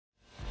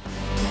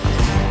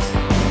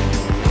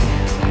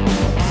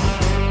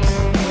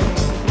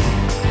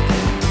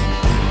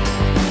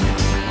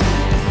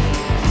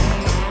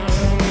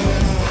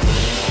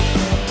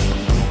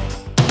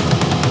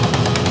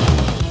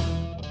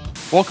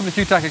Welcome to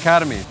QTAC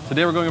Academy.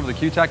 Today we're going over the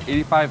QTAC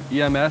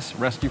 85EMS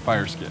Rescue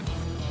Fire Skid.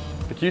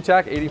 The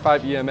QTAC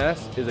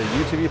 85EMS is a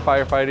UTV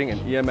firefighting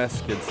and EMS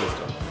skid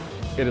system.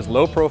 It is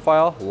low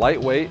profile,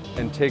 lightweight,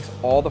 and takes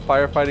all the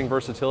firefighting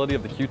versatility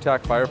of the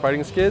QTAC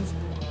firefighting skids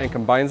and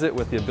combines it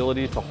with the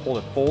ability to hold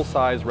a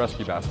full-size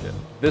rescue basket.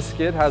 This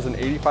skid has an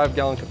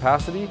 85-gallon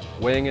capacity,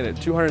 weighing in at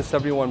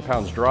 271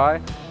 pounds dry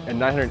and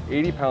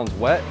 980 pounds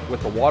wet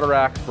with the Water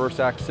Axe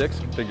Versac 6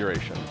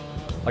 configuration.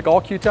 Like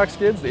all QTAC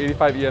skids, the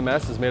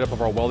 85EMS is made up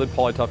of our welded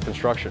polytough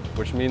construction,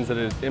 which means that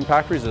it is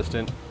impact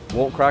resistant,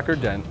 won't crack or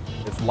dent,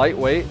 it's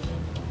lightweight,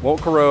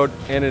 won't corrode,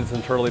 and it is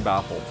internally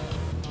baffled.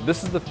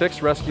 This is the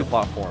fixed rescue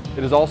platform.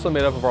 It is also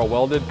made up of our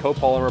welded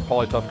copolymer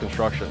polytough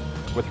construction,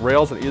 with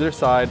rails at either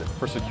side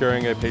for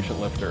securing a patient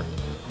lifter.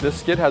 This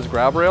skid has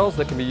grab rails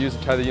that can be used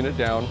to tie the unit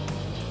down,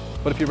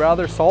 but if you'd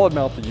rather solid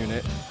mount the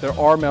unit, there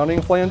are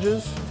mounting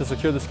flanges to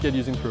secure the skid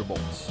using through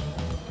bolts.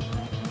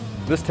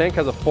 This tank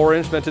has a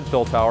 4-inch vented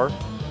fill tower,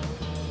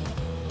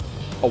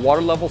 a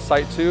water level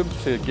sight tube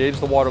to gauge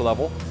the water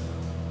level,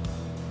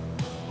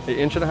 an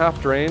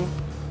 1.5-inch drain.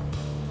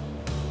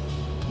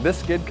 This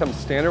skid comes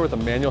standard with a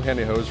manual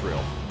handy hose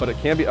reel, but it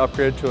can be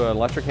upgraded to an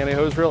electric handy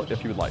hose reel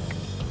if you would like.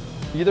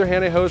 Either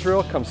handy hose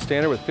reel comes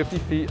standard with 50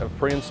 feet of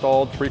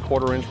pre-installed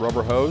 3/4-inch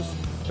rubber hose,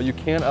 but you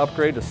can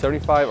upgrade to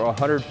 75 or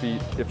 100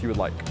 feet if you would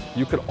like.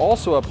 You could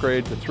also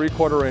upgrade to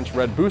 3/4-inch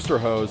red booster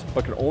hose,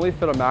 but can only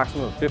fit a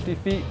maximum of 50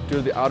 feet due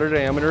to the outer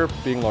diameter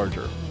being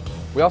larger.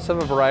 We also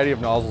have a variety of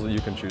nozzles that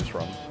you can choose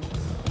from.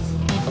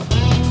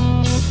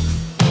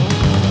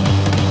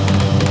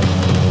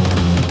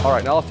 All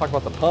right, now let's talk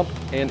about the pump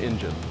and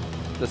engine.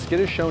 The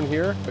skid is shown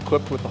here,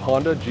 equipped with the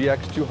Honda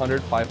GX200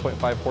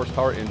 5.5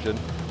 horsepower engine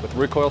with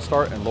recoil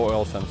start and low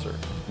oil sensor.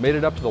 Made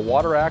it up to the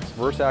Water Axe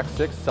Versac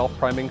 6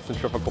 self-priming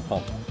centrifugal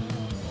pump.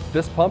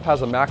 This pump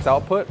has a max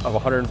output of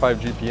 105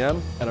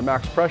 GPM and a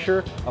max pressure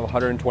of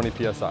 120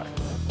 PSI.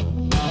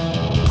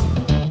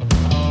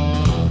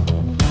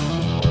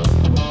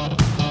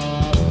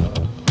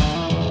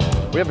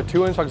 We have a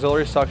 2-inch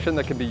auxiliary suction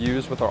that can be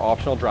used with our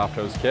optional draft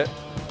hose kit,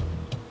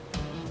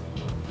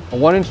 a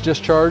 1-inch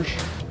discharge,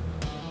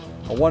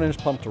 a 1-inch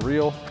pump to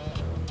reel,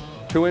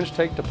 2-inch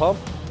tank to pump,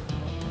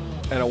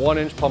 and a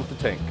 1-inch pump to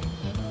tank.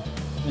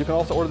 You can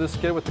also order this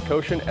skid with the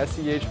Koshin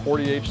SEH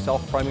 40H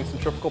self-priming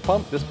centrifugal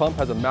pump. This pump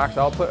has a max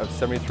output of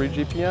 73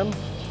 GPM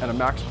and a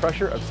max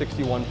pressure of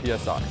 61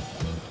 PSI.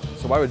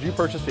 So why would you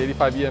purchase the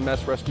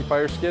 85EMS Rescue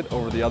Fire Skid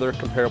over the other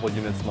comparable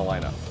units in the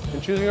lineup? In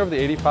choosing over the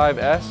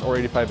 85S or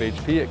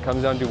 85HP, it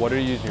comes down to what are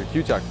you using your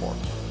QTAC for.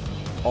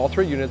 All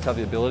 3 units have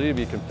the ability to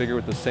be configured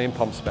with the same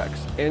pump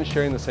specs and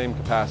sharing the same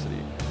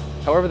capacity.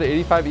 However, the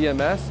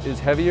 85EMS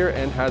is heavier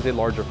and has a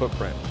larger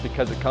footprint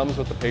because it comes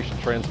with the patient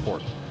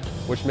transport,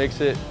 which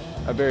makes it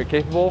a very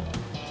capable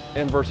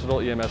and versatile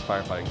EMS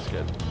firefighting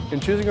skid. In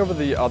choosing over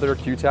the other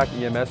QTAC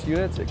EMS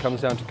units, it comes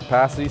down to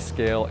capacity,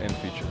 scale, and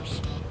features.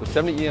 With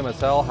 70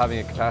 EMSL having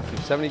a capacity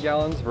of 70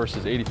 gallons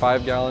versus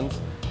 85 gallons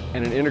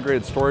and an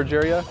integrated storage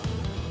area,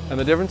 and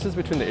the differences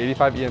between the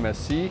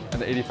 85EMS-C and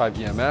the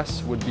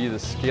 85EMS would be the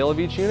scale of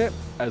each unit,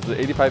 as the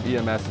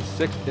 85EMS is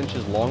 6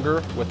 inches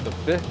longer with the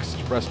fixed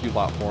rescue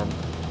platform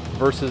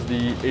versus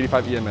the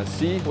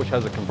 85EMS-C, which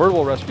has a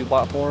convertible rescue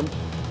platform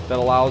that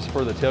allows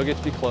for the tailgate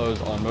to be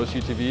closed on most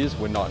UTVs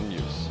when not in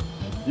use.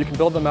 You can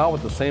build them out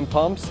with the same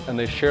pumps and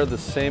they share the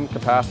same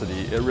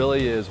capacity. It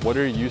really is what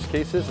are your use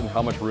cases and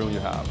how much room you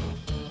have.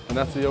 And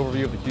that's the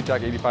overview of the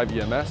QTAC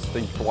 85EMS.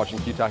 Thank you for watching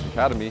QTAC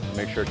Academy.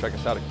 Make sure to check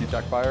us out at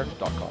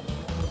QTACfire.com.